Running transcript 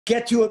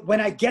get to it when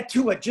I get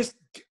to it. Just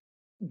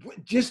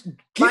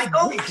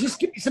Michael? Just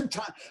give me some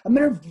time. I'm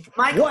gonna.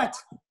 Michael? What?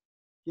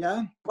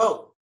 Yeah.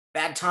 Whoa,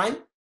 bad time?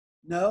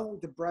 No,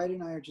 the bride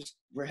and I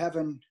we're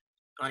having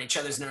On each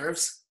other's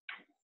nerves?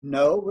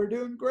 No, we're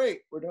doing great.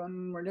 We're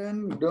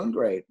doing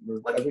great.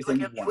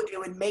 It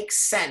would make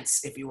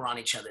sense if you were on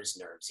each other's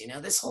nerves. You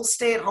know, this whole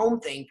stay-at-home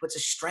thing puts a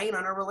strain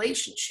on our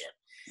relationship.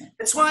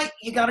 That's why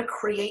you got to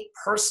create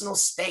personal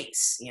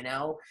space, you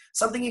know,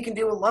 something you can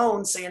do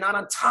alone so you're not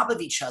on top of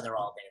each other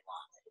all day long.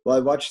 Well, I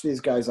watch these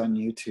guys on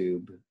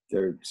YouTube.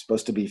 They're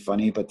supposed to be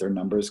funny, but their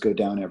numbers go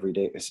down every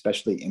day,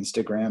 especially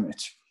Instagram.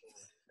 It's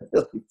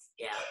really,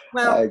 yeah.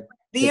 Well,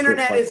 the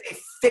internet is a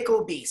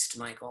fickle beast,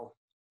 Michael.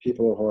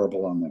 People are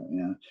horrible on there.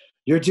 Yeah.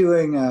 You're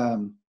doing,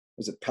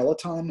 is it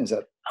Peloton? Is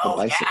that the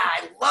bicycle? Yeah,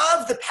 I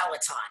love the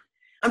Peloton.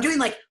 I'm doing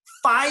like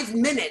 5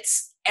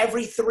 minutes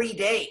every 3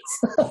 days.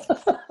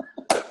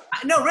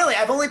 No, really,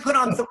 I've only put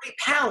on 3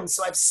 pounds,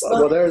 so I've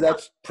slowed Well,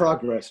 that's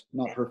progress,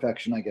 not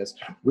perfection, I guess.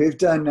 We've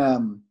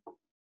done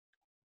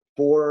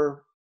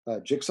 4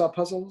 jigsaw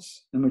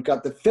puzzles, and we've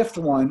got the 5th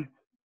one.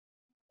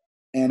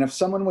 And if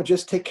someone would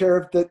just take care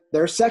of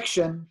their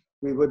section,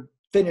 we would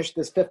finish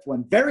this 5th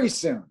one very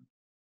soon.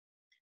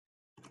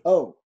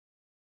 Oh,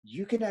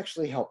 you can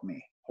actually help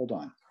me. Hold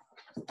on.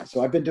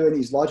 So I've been doing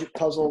these logic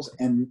puzzles,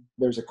 and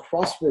there's a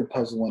crossword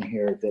puzzle in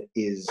here that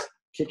is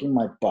kicking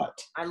my butt.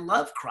 I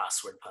love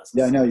crossword puzzles.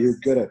 Yeah, I know. You're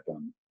good at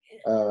them.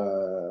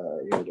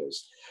 Here it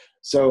is.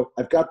 So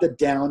I've got the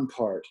down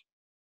part,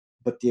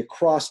 but the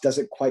across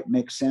doesn't quite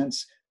make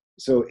sense.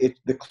 So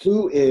the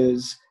clue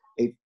is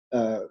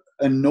a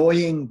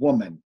annoying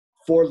woman,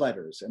 4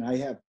 letters, and I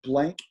have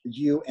blank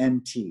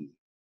U-N-T.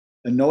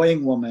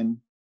 Annoying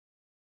woman,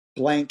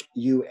 blank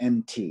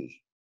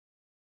U-N-T.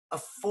 A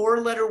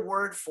 4-letter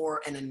word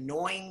for an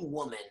annoying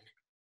woman,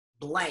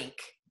 blank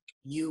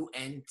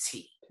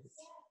U-N-T.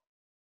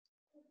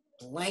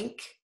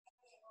 Blank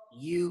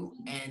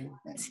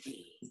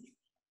U-N-T.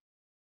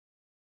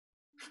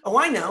 Oh,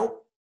 I know.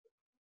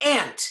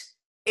 Aunt.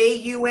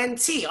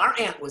 A-U-N-T. Our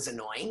aunt was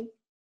annoying.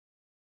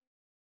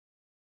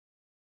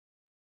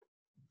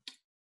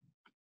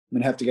 I'm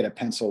going to have to get a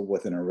pencil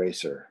with an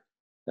eraser.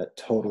 That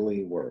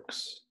totally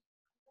works.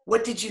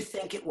 What did you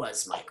think it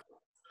was, Michael?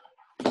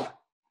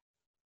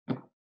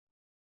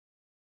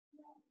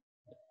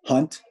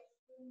 Hunt.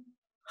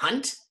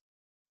 Hunt?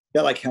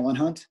 Yeah, like Helen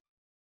Hunt.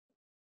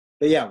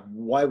 But yeah,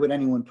 why would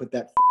anyone put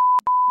that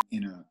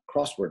in a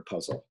crossword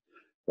puzzle?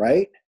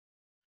 Right?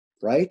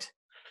 Right?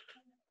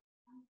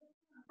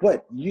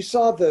 What? You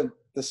saw the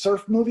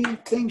surf movie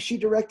thing she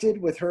directed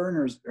with her and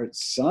her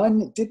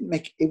son?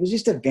 It was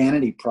just a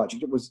vanity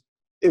project.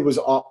 It was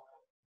all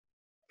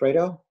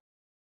Fredo?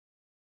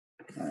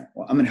 All right,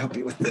 well, I'm going to help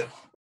you with the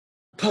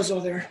puzzle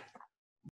there.